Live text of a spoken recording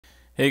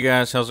Hey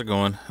guys, how's it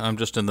going? I'm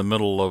just in the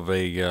middle of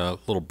a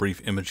little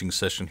brief imaging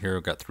session here.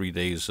 I've got 3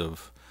 days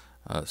of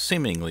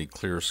seemingly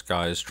clear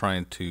skies,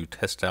 trying to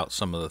test out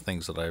some of the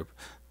things that I've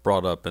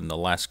brought up in the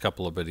last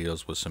couple of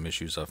videos with some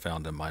issues I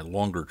found in my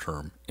longer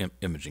term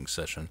imaging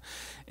session.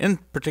 In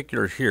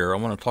particular here, I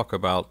want to talk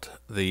about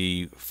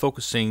the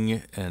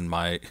focusing and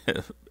my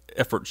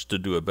efforts to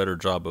do a better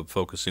job of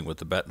focusing with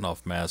the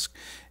Bahtinov mask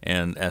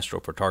and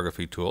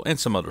Astrophotography Tool and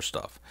some other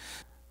stuff.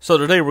 So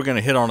today we're going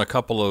to hit on a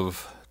couple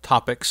of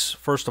topics.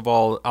 First of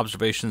all,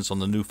 observations on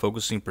the new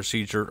focusing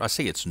procedure. I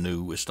say it's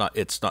new. It's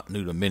not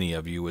new to many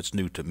of you. It's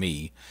new to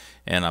me,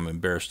 and I'm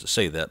embarrassed to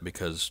say that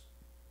because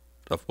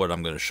of what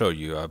I'm going to show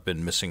you. I've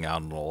been missing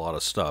out on a lot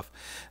of stuff.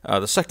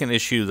 The second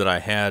issue that I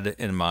had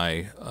in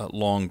my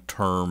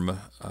long-term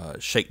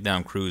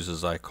shakedown cruise,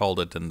 as I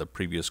called it in the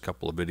previous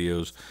couple of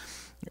videos,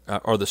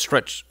 are the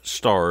stretch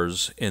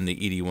stars in the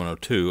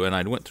ED102, and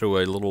I went through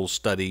a little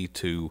study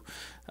to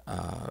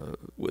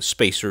with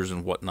spacers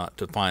and whatnot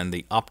to find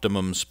the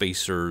optimum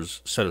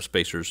set of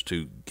spacers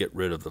to get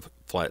rid of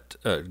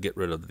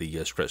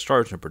the stretch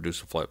stars and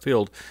produce a flat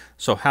field.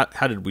 So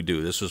how did we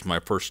do? This was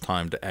my first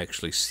time to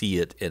actually see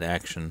it in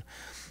action.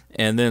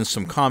 And then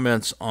some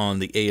comments on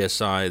the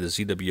ASI, the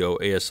ZWO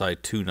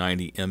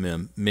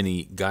ASI290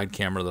 Mini guide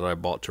camera that I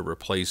bought to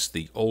replace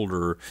the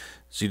older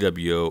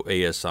ZWO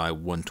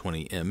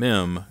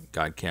ASI120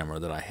 guide camera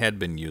that I had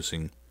been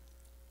using.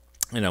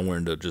 And I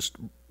wanted to just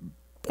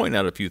point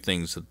out a few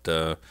things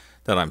that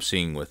I'm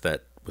seeing with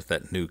that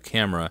new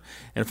camera.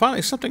 And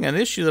finally, an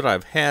issue that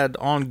I've had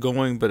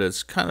ongoing, but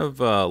it's kind of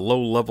a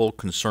low-level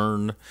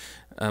concern,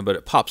 but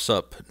it pops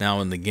up now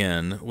and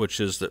again,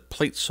 which is that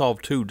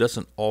PlateSolve 2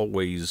 doesn't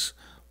always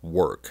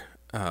work,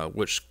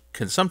 which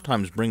can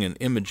sometimes bring an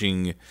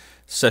imaging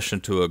session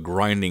to a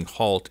grinding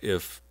halt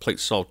if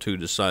PlateSolve 2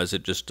 decides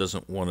it just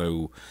doesn't want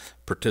to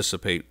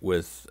participate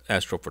with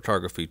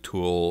Astrophotography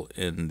Tool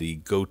in the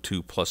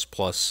GoTo++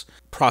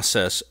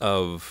 process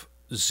of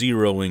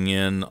zeroing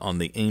in on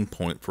the aim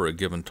point for a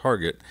given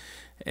target.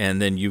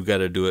 And then you've got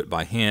to do it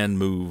by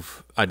hand,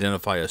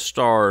 identify a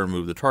star,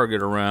 move the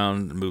target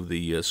around, move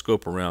the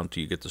scope around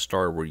till you get the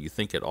star where you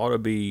think it ought to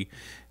be.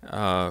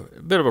 A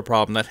bit of a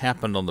problem. That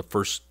happened on the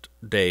first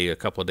day, a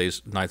couple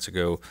of nights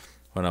ago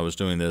when I was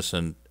doing this,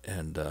 and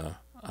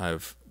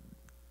I've,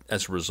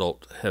 as a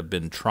result, have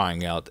been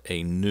trying out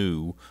a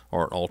new,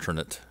 or an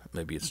alternate,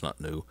 maybe it's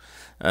not new,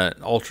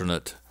 an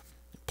alternate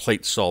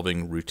plate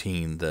solving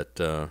routine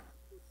that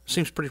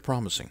seems pretty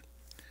promising.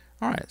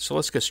 All right, so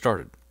let's get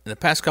started. In the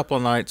past couple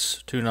of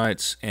nights, 2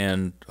 nights,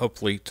 and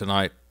hopefully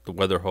tonight the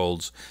weather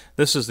holds,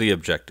 this is the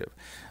objective.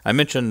 I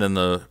mentioned in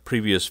the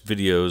previous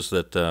videos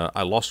that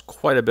I lost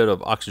quite a bit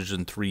of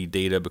oxygen 3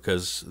 data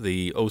because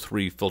the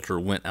O3 filter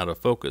went out of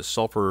focus.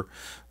 Sulfur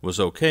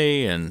was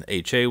okay and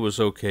HA was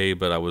okay,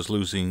 but I was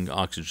losing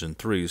oxygen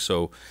 3,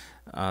 so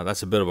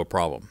that's a bit of a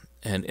problem.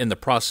 And in the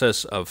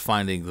process of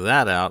finding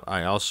that out,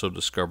 I also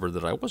discovered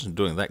that I wasn't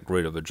doing that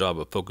great of a job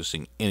of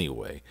focusing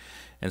anyway.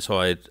 And so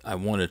I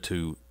wanted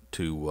to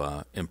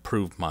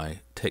improve my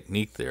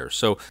technique there.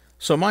 So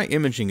my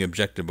imaging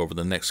objective over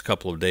the next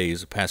couple of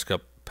days, the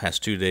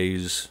past 2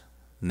 days,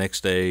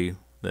 next day,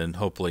 then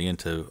hopefully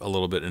a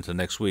little bit into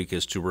next week,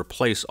 is to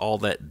replace all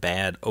that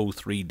bad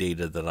O3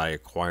 data that I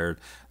acquired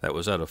that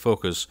was out of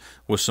focus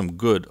with some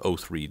good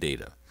O3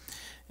 data.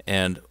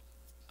 And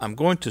I'm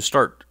going to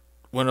start.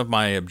 One of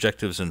my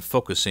objectives in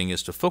focusing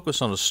is to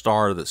focus on a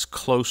star that's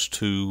close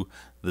to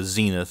the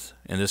zenith,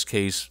 in this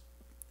case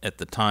at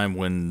the time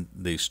when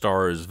the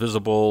star is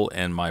visible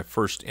and my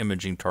first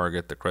imaging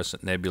target, the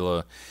Crescent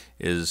Nebula,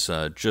 is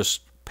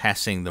just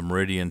passing the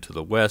meridian to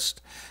the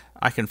west.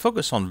 I can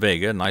focus on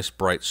Vega, a nice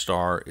bright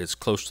star. It's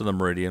close to the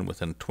meridian,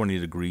 within 20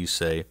 degrees,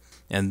 say,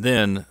 and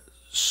then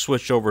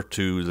switch over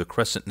to the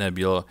Crescent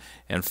Nebula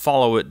and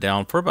follow it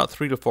down for about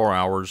 3 to 4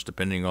 hours,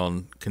 depending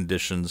on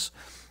conditions.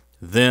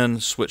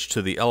 Then switch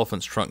to the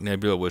Elephant's Trunk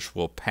Nebula, which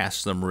will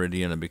pass the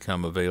meridian and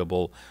become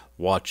available.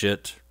 Watch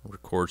it,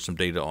 record some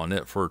data on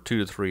it for 2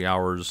 to 3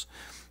 hours,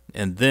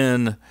 and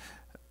then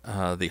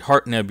the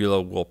Heart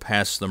Nebula will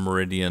pass the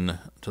meridian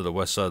to the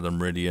west side of the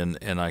meridian,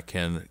 and I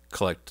can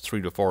collect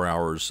 3 to 4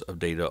 hours of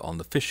data on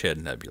the Fishhead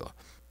Nebula.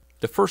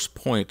 The first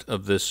point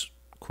of this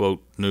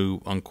quote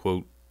new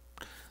unquote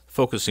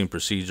focusing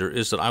procedure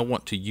is that I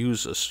want to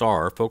use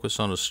focus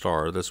on a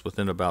star that's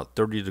within about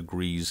 30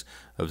 degrees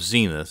of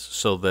zenith,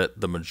 so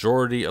that the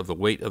majority of the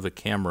weight of the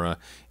camera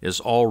is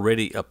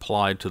already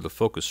applied to the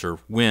focuser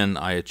when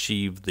I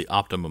achieve the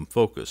optimum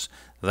focus.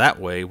 That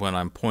way, when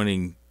I'm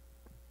pointing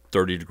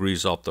 30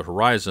 degrees off the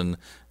horizon,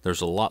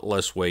 there's a lot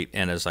less weight,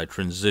 and as I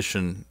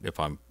transition,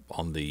 if I'm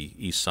on the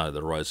east side of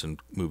the horizon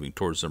moving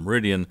towards the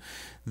meridian,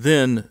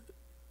 then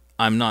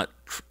I'm not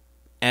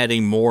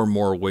adding more and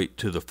more weight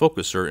to the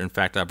focuser. In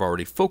fact, I've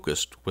already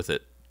focused with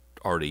it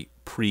already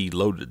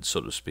preloaded, so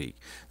to speak.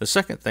 The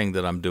second thing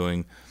that I'm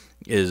doing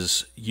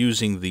is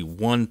using the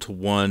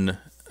 1-to-1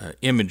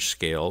 image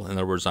scale. In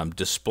other words, I'm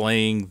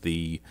displaying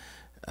the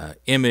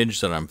image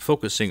that I'm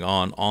focusing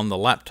on the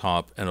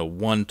laptop in a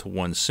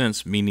 1-to-1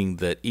 sense, meaning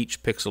that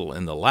each pixel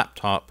in the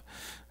laptop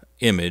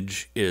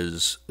image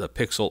is the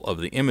pixel of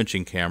the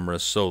imaging camera,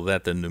 so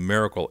that the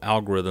numerical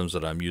algorithms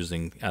that I'm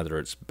using, either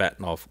it's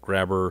Bahtinov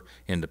Grabber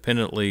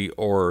independently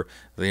or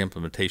the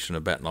implementation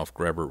of Bahtinov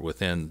Grabber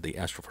within the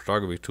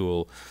Astrophotography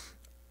tool,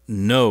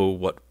 know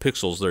what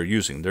pixels they're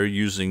using. They're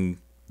using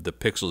the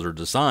pixels, are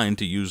designed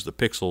to use the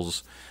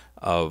pixels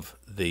of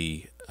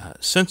the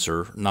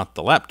sensor, not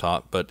the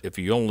laptop. But if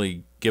you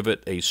only give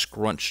it a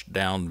scrunched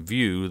down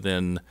view,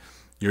 then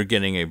you're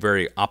getting a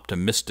very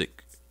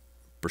optimistic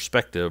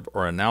perspective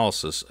or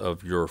analysis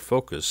of your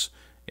focus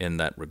in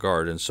that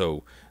regard. And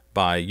so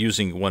by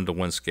using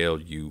 1-to-1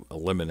 scale, you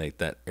eliminate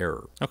that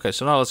error. Okay,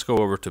 so now let's go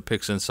over to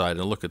PixInsight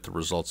and look at the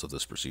results of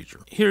this procedure.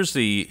 Here's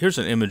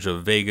an image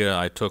of Vega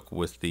I took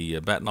with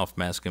the Bahtinov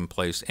mask in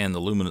place and the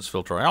luminance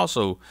filter. I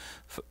also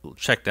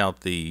checked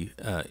out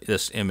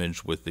this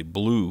image with the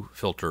blue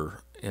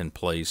filter in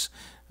place.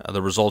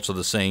 The results are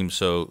the same,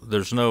 so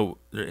there's no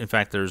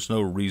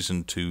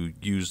reason to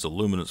use the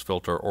luminance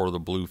filter or the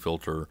blue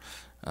filter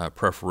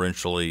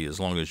preferentially, as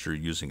long as you're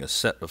using a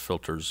set of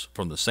filters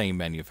from the same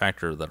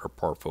manufacturer that are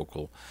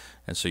parfocal,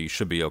 and so you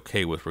should be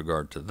okay with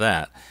regard to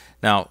that.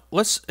 Now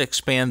let's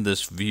expand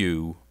this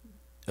view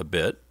a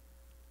bit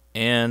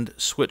and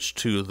switch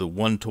to the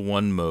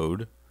 1-to-1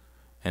 mode.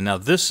 And now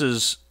this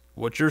is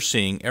what you're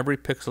seeing. Every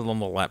pixel on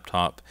the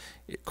laptop,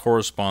 it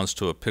corresponds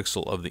to a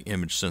pixel of the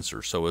image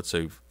sensor, so it's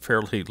a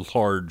fairly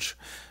large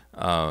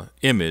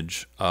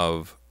image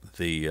of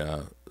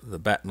the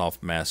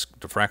Bahtinov mask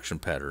diffraction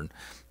pattern.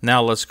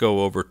 Now let's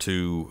go over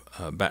to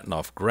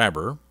Bahtinov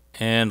Grabber,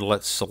 and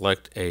let's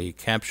select a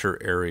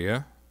capture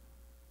area,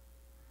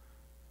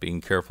 being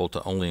careful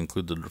to only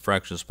include the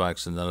diffraction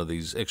spikes and none of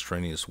these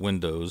extraneous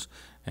windows,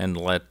 and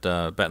let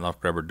Bahtinov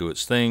Grabber do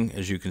its thing.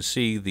 As you can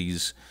see,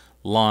 these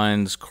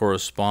lines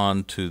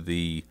correspond to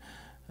the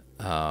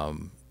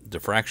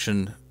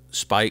diffraction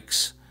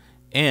spikes,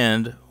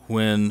 and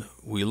when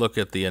we look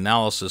at the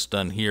analysis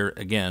done here,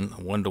 again,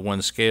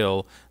 1-to-1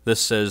 scale, this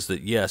says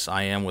that yes,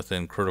 I am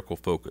within critical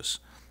focus.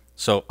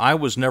 So I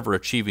was never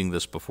achieving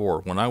this before.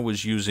 When I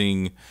was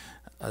using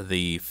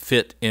the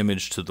fit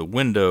image to the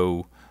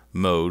window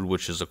mode,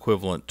 which is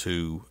equivalent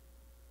to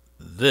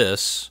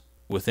this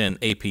within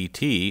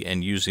APT,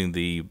 and using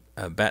the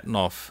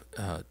Bahtinov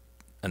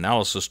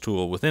analysis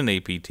tool within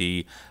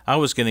APT, I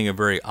was getting a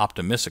very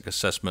optimistic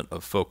assessment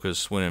of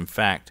focus when in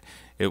fact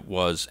it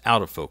was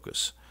out of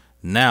focus.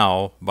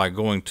 Now, by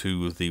going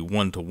to the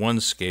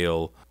 1-to-1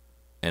 scale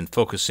and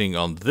focusing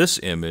on this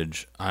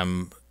image,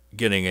 I'm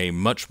getting a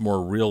much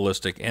more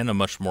realistic and a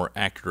much more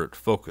accurate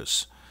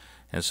focus.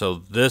 And so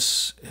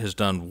this has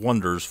done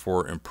wonders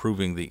for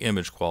improving the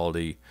image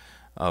quality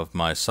of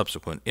my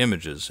subsequent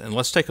images. And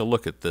let's take a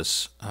look at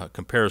this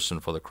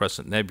comparison for the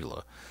Crescent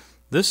Nebula.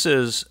 This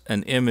is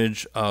an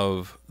image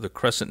of the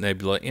Crescent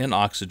Nebula in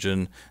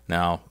oxygen.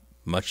 Now,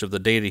 much of the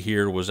data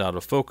here was out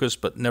of focus,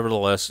 but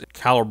nevertheless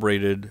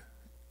calibrated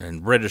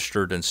and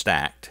registered and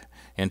stacked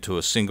into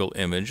a single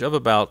image of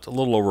about a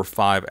little over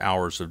 5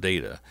 hours of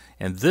data.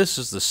 And this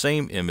is the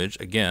same image,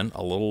 again,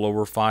 a little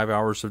over 5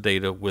 hours of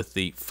data with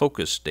the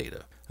focus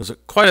data. There's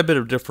quite a bit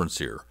of difference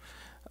here.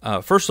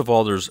 First of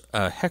all, there's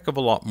a heck of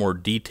a lot more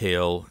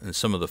detail in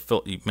some of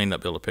the you may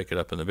not be able to pick it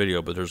up in the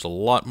video, but there's a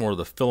lot more of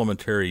the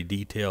filamentary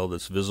detail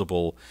that's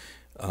visible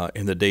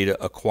in the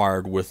data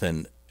acquired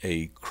within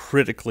a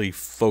critically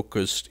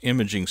focused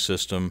imaging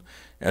system,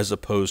 as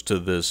opposed to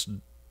this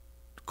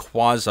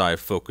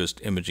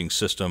quasi-focused imaging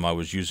system I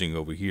was using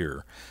over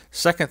here.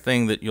 Second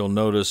thing that you'll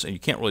notice, and you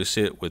can't really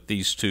see it with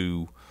these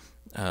two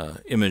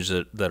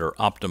images that are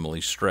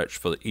optimally stretched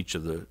for each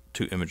of the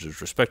two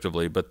images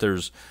respectively, but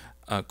there's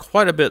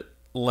quite a bit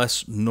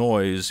less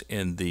noise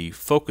in the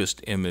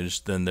focused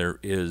image than there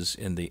is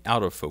in the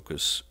out of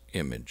focus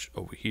image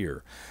over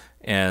here,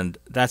 and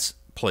that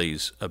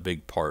plays a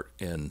big part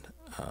in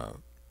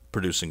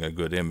producing a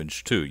good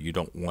image too. You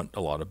don't want a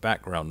lot of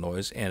background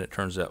noise, and it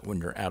turns out when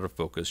you're out of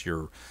focus,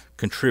 you're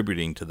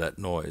contributing to that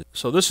noise.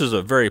 So this is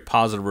a very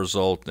positive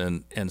result,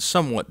 and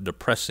somewhat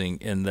depressing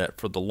in that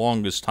for the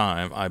longest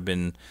time I've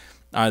been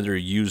either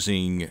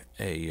using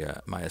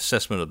my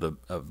assessment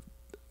of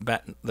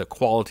the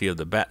quality of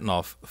the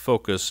Bahtinov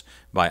focus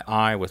by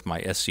eye with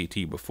my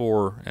SCT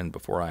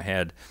before I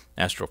had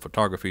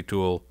Astrophotography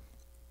Tool,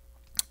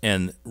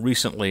 and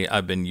recently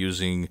I've been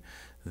using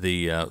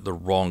the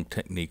wrong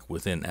technique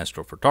within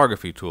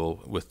Astrophotography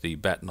Tool with the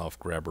Bahtinov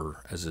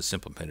Grabber as it's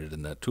implemented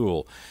in that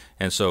tool.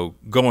 And so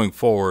going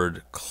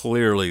forward,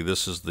 clearly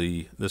this is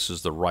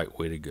the right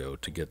way to go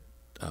to get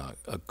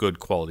a good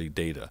quality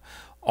data.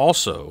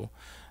 Also,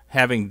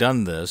 having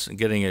done this and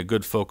getting a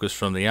good focus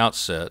from the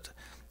outset,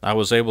 I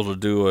was able to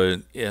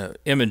do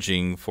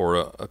imaging for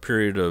a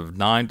period of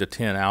 9 to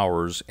 10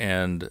 hours,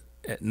 and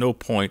at no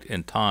point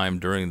in time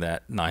during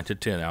that 9 to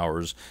 10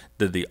 hours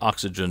did the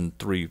oxygen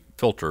 3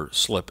 filter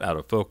slip out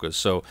of focus.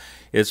 So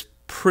it's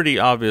pretty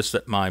obvious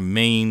that my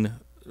main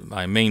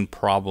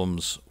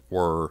problems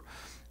were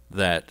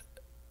that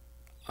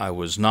I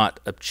was not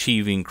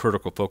achieving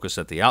critical focus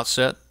at the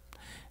outset,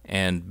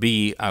 and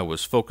B, I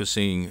was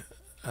focusing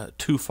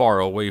too far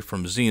away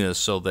from zenith,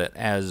 so that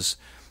as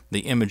the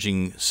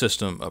imaging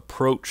system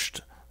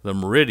approached the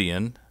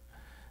meridian,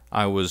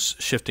 I was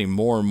shifting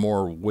more and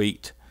more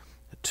weight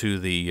to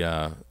the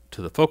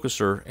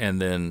focuser,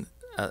 and then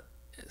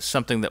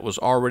something that was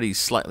already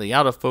slightly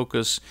out of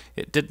focus,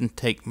 it didn't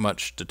take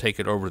much to take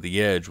it over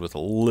the edge with a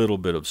little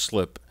bit of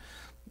slip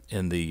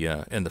in the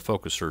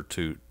focuser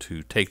to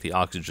take the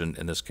oxygen,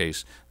 in this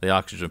case the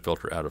oxygen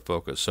filter, out of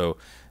focus. So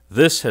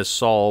this has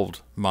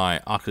solved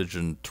my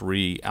oxygen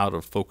 3 out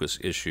of focus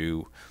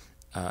issue,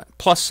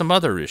 plus some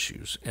other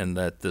issues, and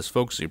that this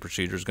focusing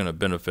procedure is going to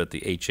benefit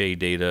the HA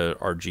data,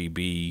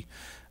 RGB,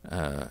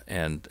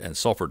 and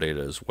sulfur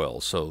data as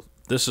well. So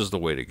this is the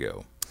way to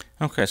go.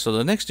 Okay, so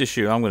the next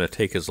issue I'm going to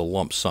take as a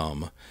lump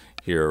sum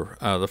here.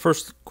 The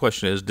first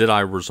question is,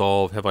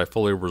 have I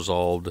fully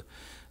resolved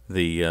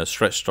the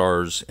stretch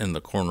stars in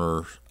the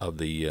corner of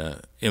the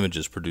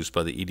images produced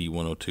by the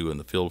ED102 and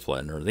the field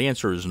flattener? The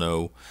answer is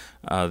no.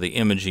 The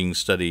imaging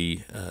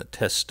study,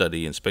 test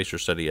study, and spacer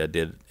study I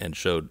did and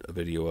showed a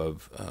video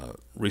of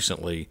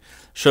recently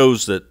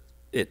shows that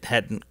it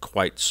hadn't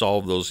quite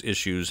solved those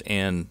issues,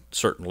 and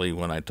certainly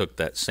when I took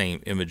that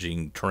same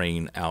imaging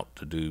train out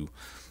to do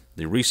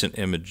the recent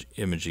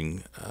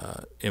imaging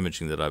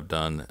that I've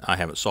done, I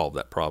haven't solved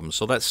that problem.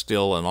 So that's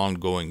still an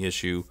ongoing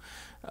issue.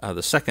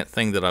 The second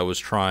thing that I was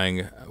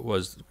trying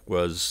was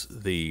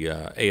the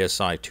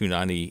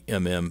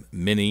ASI290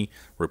 Mini,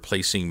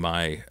 replacing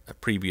my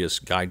previous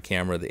guide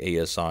camera, the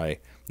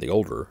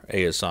older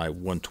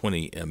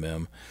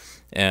ASI120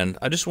 and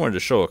I just wanted to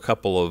show a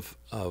couple of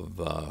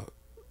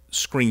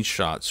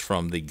screenshots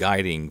from the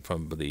guiding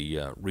from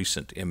the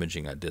recent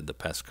imaging I did the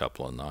past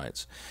couple of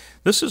nights.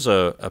 This is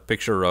a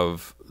picture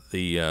of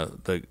the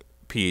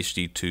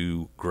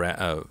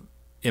PhD2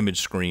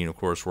 image screen, of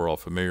course, we're all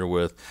familiar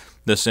with.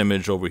 This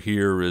image over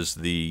here is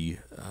the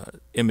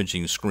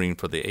imaging screen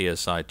for the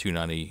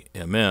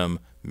ASI290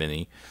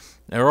 Mini.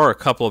 There are a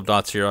couple of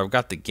dots here. I've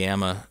got the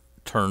gamma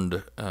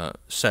turned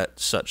set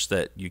such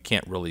that you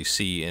can't really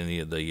see any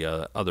of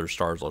the other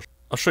stars.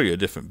 I'll show you a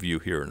different view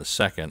here in a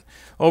second.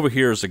 Over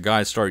here is a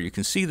guide star. You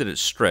can see that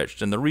it's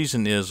stretched, and the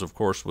reason is, of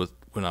course,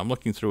 when I'm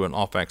looking through an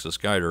off-axis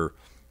guider,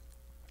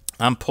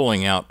 I'm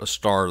pulling out a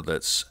star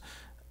that's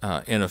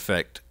in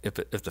effect, if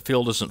the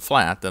field isn't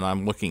flat, then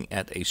I'm looking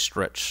at a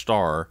stretched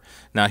star.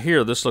 Now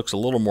here, this looks a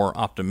little more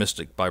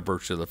optimistic by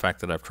virtue of the fact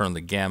that I've turned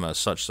the gamma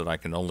such that I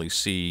can only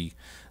see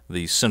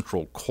the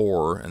central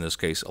core, in this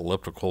case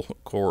elliptical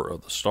core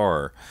of the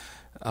star.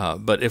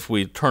 But if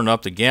we turn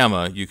up the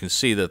gamma, you can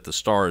see that the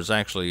star is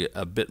actually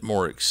a bit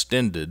more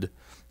extended.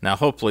 Now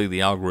hopefully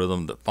the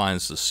algorithm that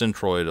finds the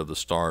centroid of the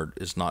star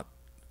is not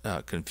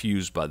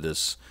confused by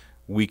this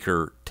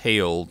weaker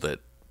tail that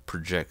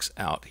projects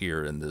out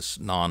here in this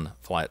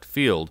non-flat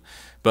field.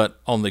 But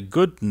on the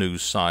good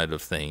news side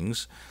of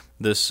things,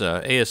 this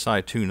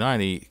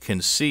ASI290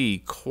 can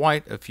see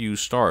quite a few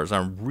stars.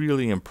 I'm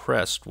really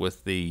impressed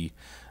with the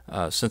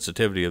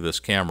sensitivity of this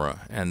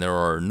camera, and there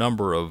are a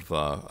number of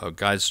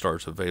guide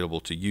stars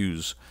available to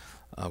use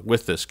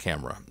with this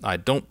camera. I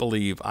don't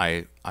believe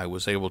I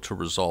was able to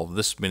resolve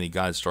this many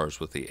guide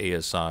stars with the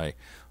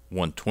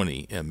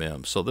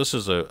ASI120 So this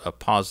is a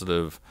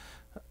positive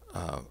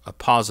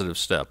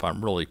step.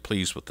 I'm really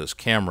pleased with this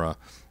camera.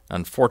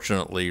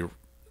 Unfortunately,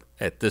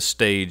 at this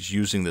stage,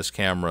 using this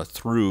camera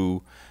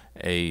through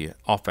a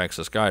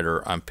off-axis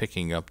guider, I'm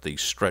picking up the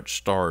stretched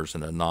stars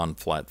in a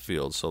non-flat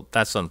field. So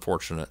that's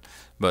unfortunate,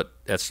 but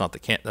that's not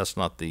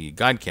the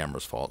guide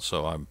camera's fault.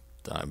 So I'm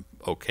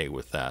okay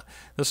with that.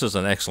 This is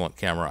an excellent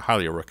camera. I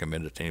highly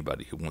recommend it to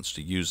anybody who wants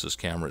to use this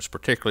camera. It's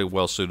particularly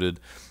well suited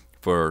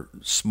for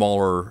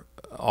smaller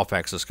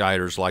off-axis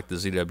guiders like the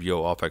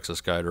ZWO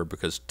off-axis guider,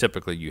 because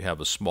typically you have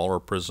a smaller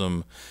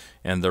prism,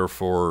 and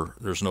therefore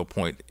there's no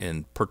point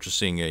in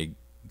purchasing a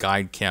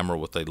guide camera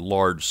with a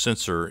large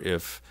sensor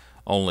if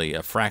only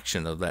a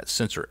fraction of that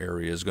sensor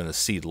area is going to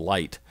see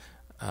light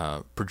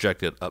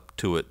projected up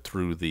to it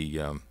through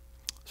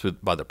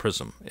by the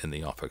prism in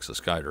the off-axis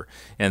guider.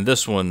 And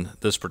this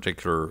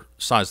particular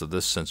size of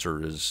this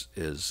sensor is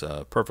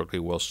perfectly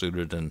well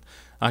suited, and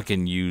I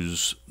can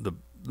use the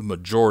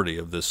majority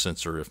of this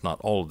sensor, if not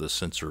all of this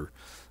sensor,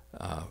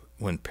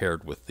 when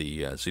paired with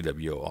the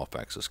ZWO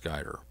off-axis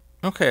guider.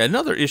 Okay,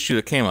 another issue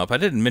that came up, I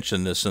didn't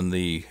mention this in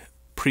the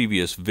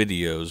previous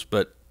videos,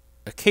 but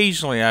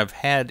occasionally I've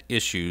had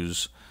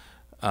issues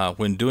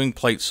when doing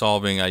plate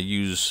solving. I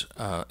use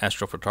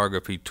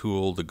Astrophotography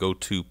Tool, the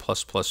Go-To++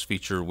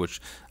 feature,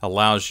 which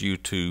allows you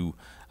to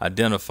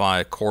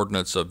identify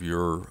coordinates of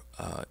your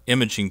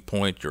imaging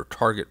point, your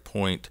target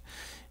point,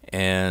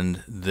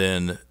 and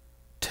then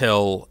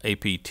tell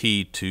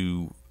APT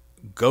to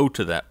go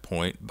to that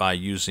point by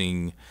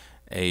using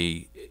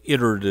a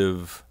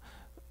iterative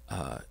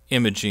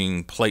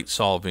imaging plate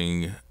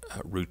solving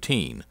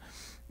routine.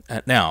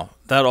 Now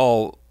that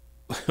all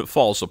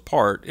falls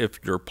apart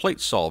if your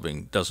plate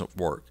solving doesn't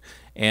work,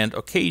 and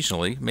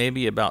occasionally,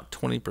 maybe about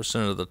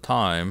 20% of the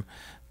time,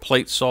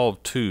 Plate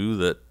Solve 2,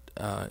 that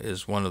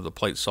is one of the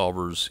plate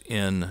solvers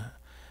in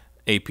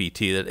APT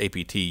that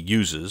APT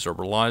uses or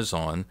relies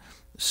on,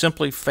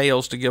 simply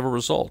fails to give a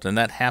result. And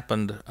that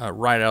happened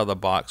right out of the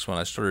box when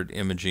I started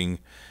imaging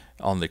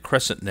on the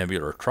Crescent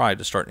Nebula, or tried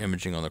to start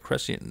imaging on the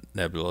Crescent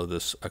Nebula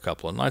a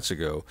couple of nights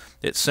ago.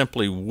 It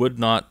simply would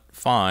not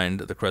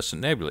find the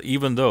Crescent Nebula,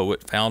 even though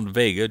it found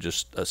Vega,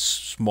 just a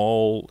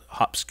small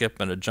hop,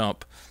 skip, and a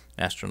jump,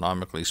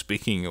 astronomically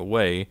speaking,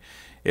 away.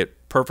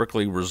 It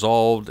perfectly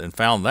resolved and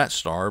found that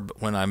star,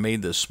 but when I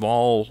made this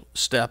small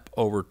step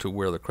over to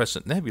where the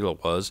Crescent Nebula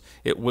was,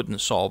 it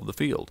wouldn't solve the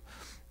field.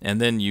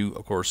 And then you,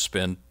 of course,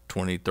 spend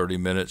 20-30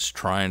 minutes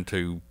trying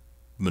to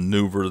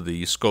maneuver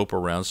the scope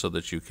around so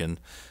that you can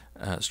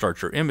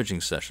start your imaging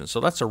session. So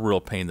that's a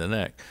real pain in the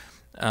neck.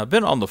 I've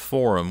been on the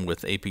forum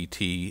with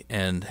APT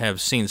and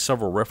have seen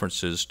several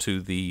references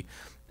to the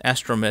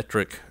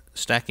Astrometric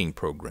Stacking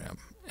Program.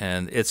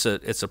 And it's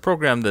a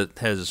program that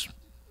has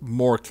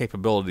more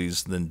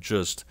capabilities than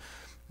just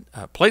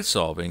plate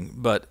solving,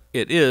 but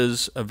it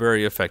is a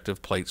very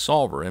effective plate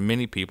solver, and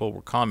many people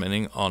were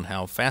commenting on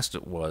how fast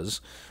it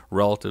was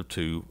relative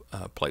to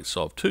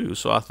PlateSolve 2,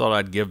 so I thought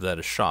I'd give that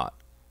a shot.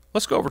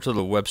 Let's go over to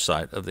the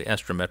website of the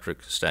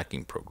Astrometric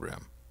Stacking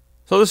Program.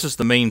 So this is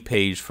the main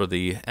page for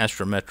the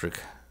Astrometric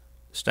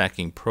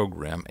Stacking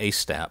Program,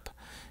 ASTAP,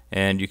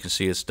 and you can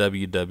see it's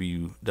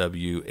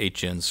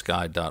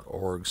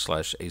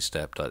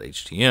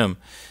www.hnsky.org/astap.htm.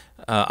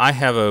 I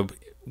have a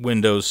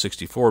Windows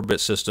 64-bit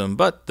system,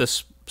 but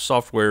this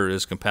software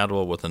is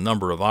compatible with a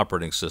number of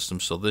operating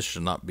systems, so this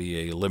should not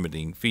be a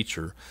limiting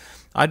feature.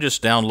 I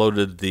just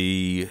downloaded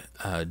the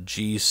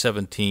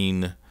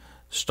G17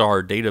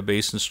 star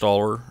database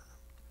installer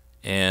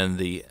and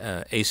the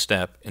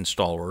ASTAP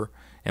installer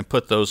and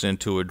put those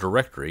into a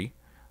directory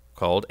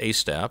called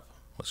ASTAP.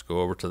 Let's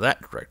go over to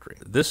that directory.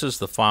 This is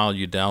the file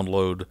you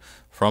download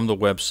from the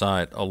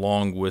website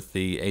along with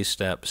the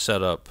ASTAP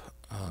setup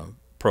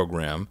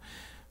program.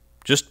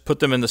 Just put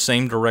them in the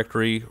same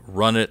directory,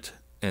 run it,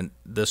 and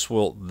this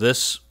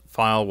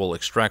file will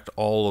extract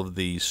all of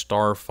the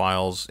star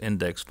files,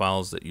 index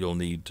files that you'll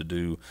need to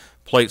do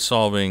plate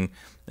solving,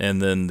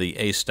 and then the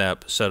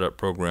ASTAP setup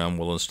program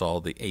will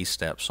install the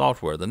ASTAP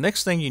software. The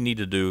next thing you need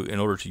to do in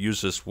order to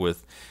use this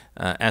with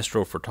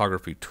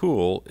Astrophotography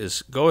Tool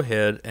is go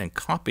ahead and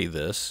copy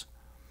this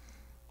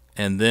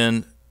and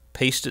then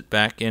paste it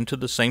back into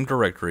the same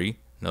directory.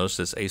 Notice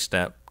this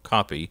ASTAP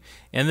copy,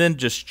 and then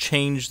just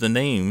change the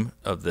name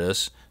of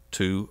this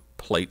to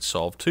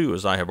PlateSolve 2,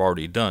 as I have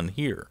already done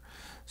here.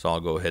 So I'll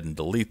go ahead and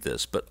delete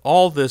this. But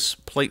all this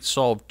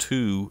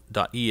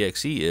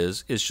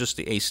PlateSolve2.exe is just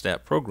the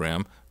ASTAP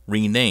program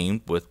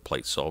renamed with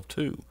PlateSolve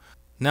 2.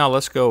 Now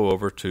let's go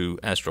over to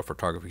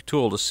Astrophotography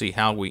Tool to see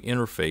how we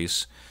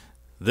interface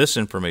this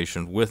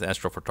information with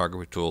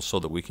Astrophotography Tool so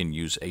that we can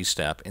use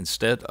ASTAP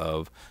instead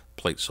of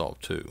PlateSolve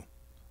 2.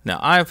 Now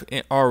I've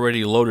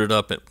already loaded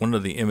up at one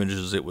of the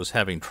images it was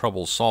having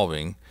trouble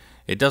solving.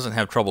 It doesn't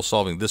have trouble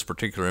solving this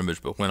particular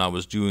image, but when I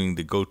was doing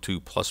the GoTo++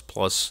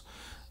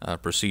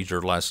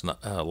 procedure last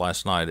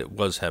night, it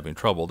was having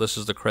trouble. This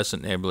is the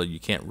Crescent Nebula. You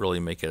can't really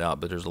make it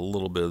out, but there's a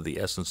little bit of the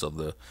essence of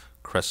the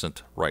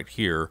crescent right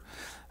here.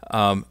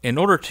 In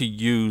order to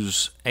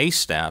use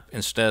ASTAP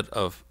instead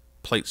of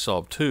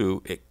PlateSolve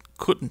 2, it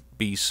couldn't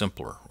be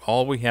simpler.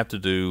 All we have to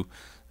do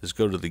is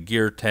go to the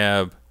Gear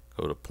tab,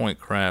 go to Point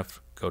Craft,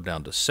 go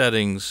down to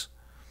Settings,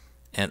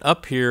 and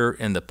up here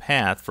in the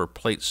path for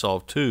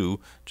PlateSolve 2,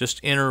 just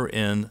enter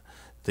in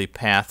the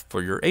path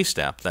for your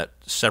ASTAP, that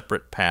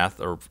separate path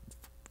or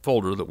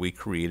folder that we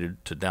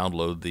created to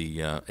download the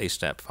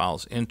ASTAP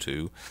files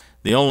into.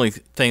 The only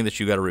thing that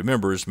you got to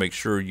remember is make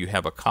sure you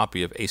have a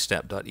copy of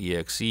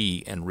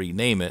astap.exe and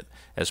rename it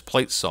as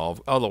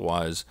PlateSolve.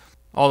 Otherwise,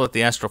 all that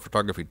the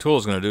Astrophotography Tool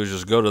is going to do is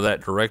just go to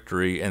that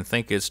directory and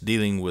think it's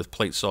dealing with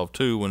PlateSolve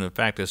 2 when in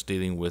fact it's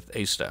dealing with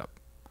ASTAP.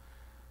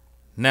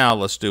 Now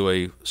let's do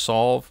a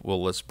solve.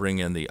 Well, let's bring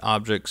in the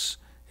objects.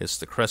 It's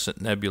the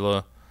Crescent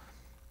Nebula.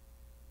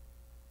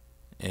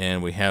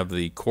 And we have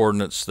the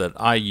coordinates that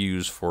I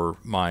use for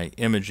my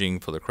imaging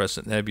for the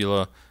Crescent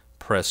Nebula.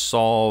 Press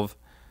solve.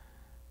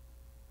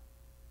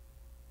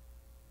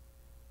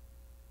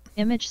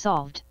 Image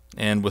solved.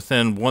 And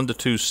within 1 to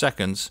 2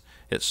 seconds,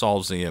 it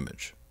solves the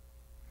image.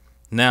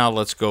 Now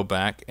let's go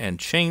back and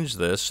change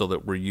this so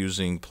that we're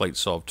using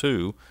PlateSolve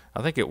 2.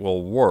 I think it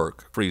will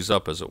work, freeze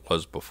up as it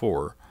was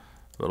before.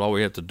 But all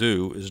we have to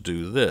do is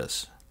do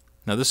this.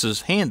 Now this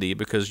is handy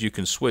because you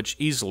can switch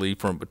easily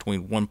from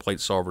between one plate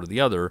solver to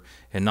the other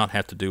and not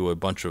have to do a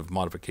bunch of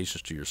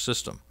modifications to your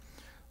system.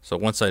 So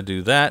once I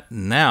do that,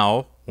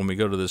 now when we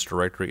go to this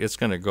directory, it's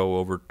going to go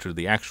over to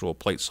the actual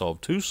PlateSolve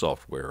 2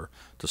 software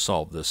to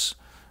solve this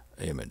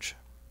image.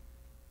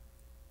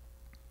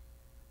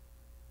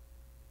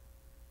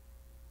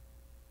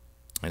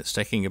 And it's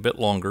taking a bit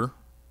longer.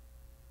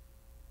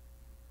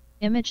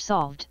 Image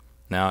solved.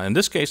 Now, in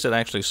this case, it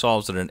actually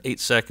solves it in 8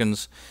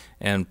 seconds,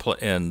 and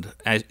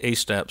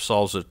ASTAP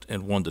solves it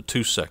in 1 to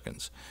 2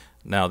 seconds.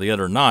 Now, the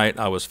other night,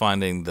 I was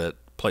finding that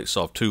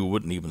PlateSolve 2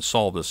 wouldn't even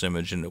solve this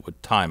image, and it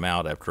would time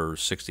out after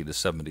 60 to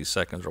 70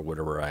 seconds or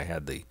whatever I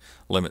had the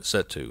limit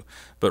set to.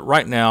 But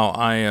right now,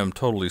 I am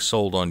totally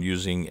sold on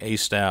using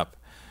ASTAP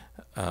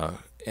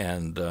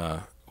and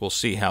we'll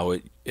see how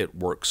it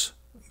works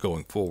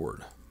going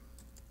forward.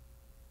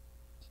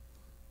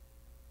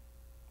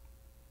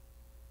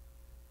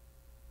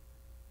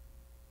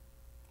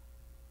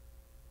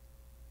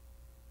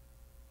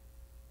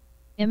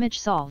 Image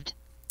solved.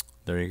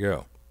 There you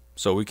go.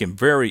 So we can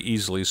very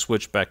easily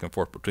switch back and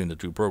forth between the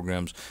two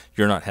programs.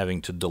 You're not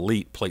having to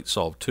delete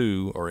PlateSolve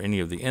 2 or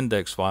any of the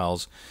index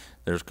files.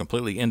 There's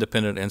completely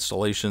independent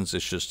installations.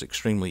 It's just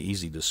extremely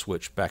easy to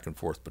switch back and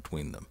forth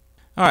between them.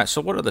 All right, so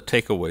what are the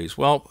takeaways?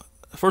 Well,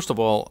 first of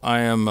all,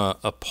 I am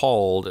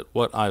appalled at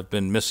what I've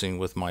been missing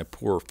with my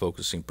poor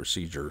focusing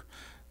procedure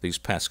these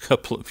past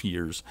couple of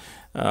years.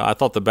 I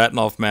thought the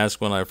Batinoff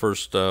mask, when I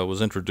first was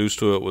introduced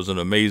to it, was an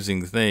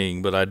amazing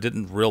thing, but I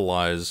didn't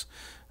realize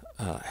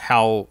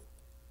how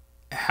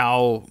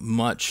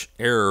much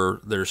error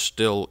there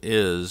still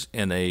is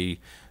in a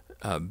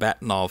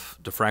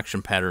Batinoff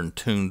diffraction pattern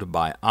tuned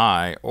by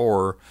eye,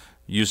 or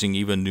using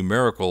even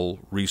numerical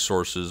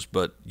resources,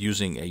 but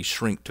using a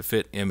shrink to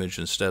fit image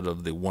instead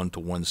of the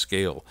 1-to-1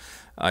 scale.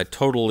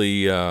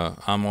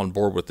 I'm on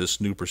board with this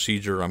new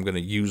procedure. I'm going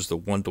to use the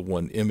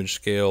 1-to-1 image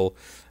scale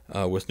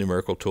with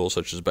numerical tools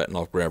such as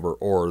Batinoff Grabber,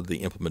 or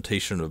the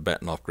implementation of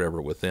Batinoff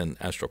Grabber within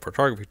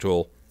Astrophotography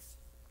Tool.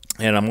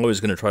 And I'm always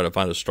going to try to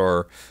find a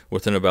star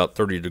within about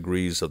 30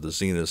 degrees of the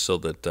zenith, so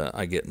that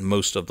I get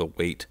most of the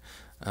weight,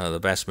 the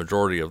vast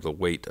majority of the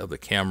weight of the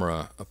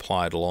camera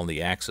applied along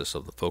the axis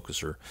of the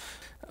focuser.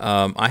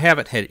 I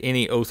haven't had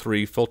any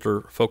O3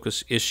 filter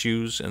focus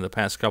issues in the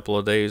past couple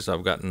of days.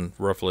 I've gotten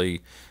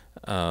roughly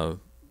 8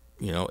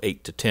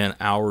 to 10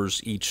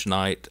 hours each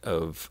night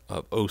of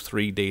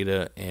O3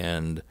 data,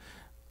 and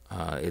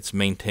it's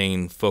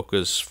maintained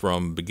focus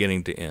from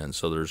beginning to end,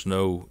 so there's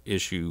no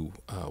issue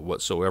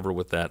whatsoever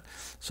with that.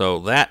 So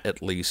that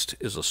at least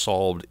is a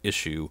solved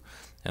issue,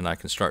 and I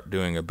can start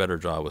doing a better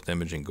job with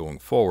imaging going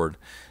forward.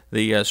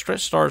 The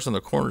stretch stars in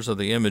the corners of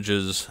the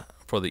images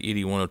for the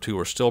ED102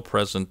 are still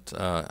present.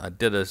 I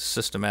did a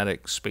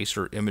systematic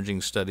spacer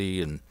imaging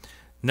study and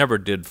never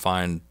did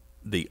find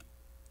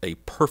a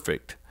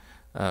perfect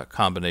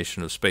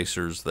combination of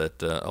spacers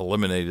that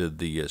eliminated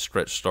the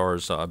stretch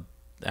stars. I'm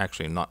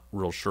actually not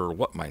real sure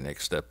what my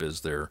next step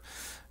is there.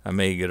 I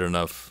may get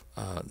enough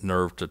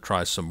nerve to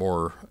try some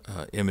more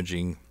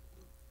imaging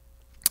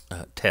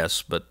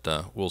tests, but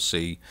we'll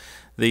see.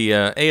 The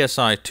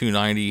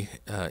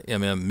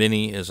ASI290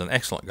 Mini is an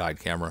excellent guide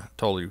camera.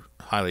 Totally,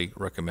 highly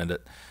recommend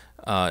it.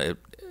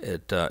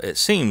 It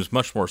seems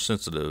much more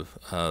sensitive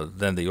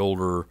than the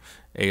older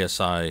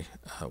ASI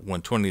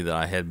 120 that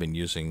I had been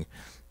using.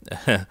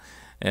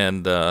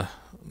 And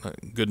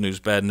good news,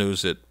 bad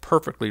news, it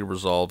perfectly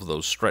resolves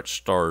those stretch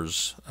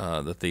stars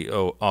that the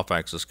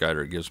off-axis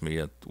guider gives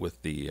me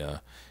with the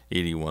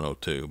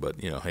ED102.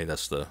 But, hey,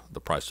 that's the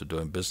price of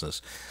doing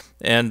business.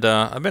 And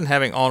I've been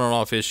having on and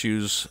off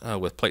issues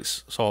with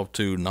PlateSolve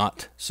 2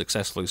 not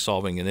successfully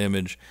solving an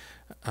image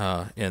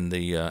in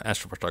the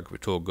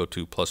Astrophotography Tool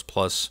Go-To++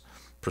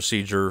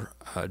 procedure.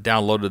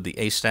 Downloaded the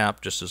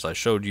ASTAP just as I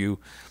showed you.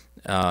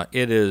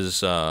 It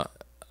is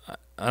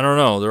I don't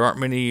know, there aren't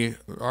many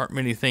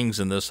things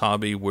in this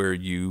hobby where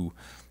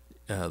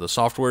the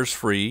software is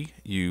free,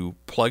 you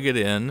plug it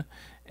in,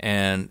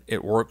 and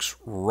it works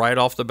right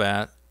off the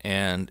bat,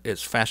 and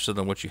it's faster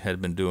than what you had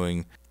been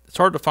doing. It's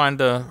hard to find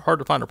a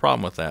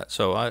problem with that.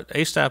 So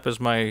ASTAP is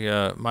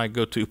my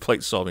go-to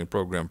plate solving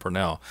program for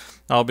now.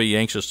 I'll be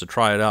anxious to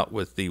try it out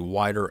with the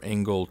wider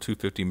angle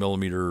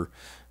 250mm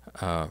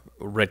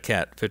Red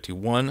Cat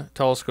 51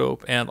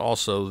 telescope, and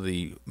also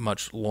the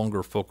much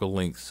longer focal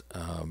length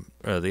the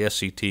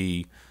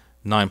SCT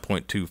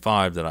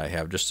 9.25 that I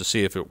have, just to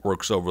see if it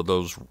works over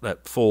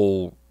that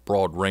full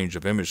broad range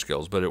of image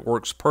scales. But it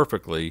works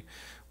perfectly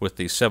with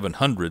the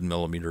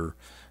 700mm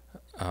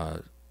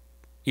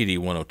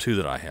ED102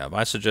 that I have.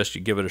 I suggest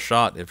you give it a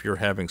shot if you're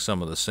having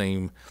some of the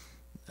same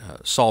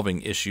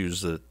solving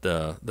issues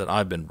that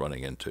I've been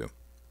running into.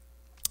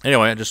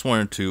 Anyway, I just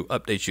wanted to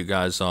update you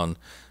guys on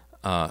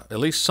at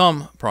least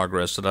some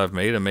progress that I've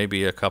made, and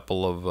maybe a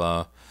couple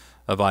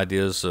of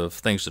ideas of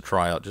things to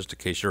try out, just in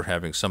case you're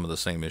having some of the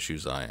same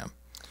issues I am.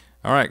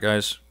 All right,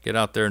 guys, get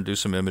out there and do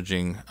some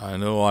imaging. I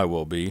know I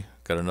will be.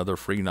 Got another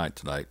free night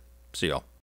tonight. See y'all.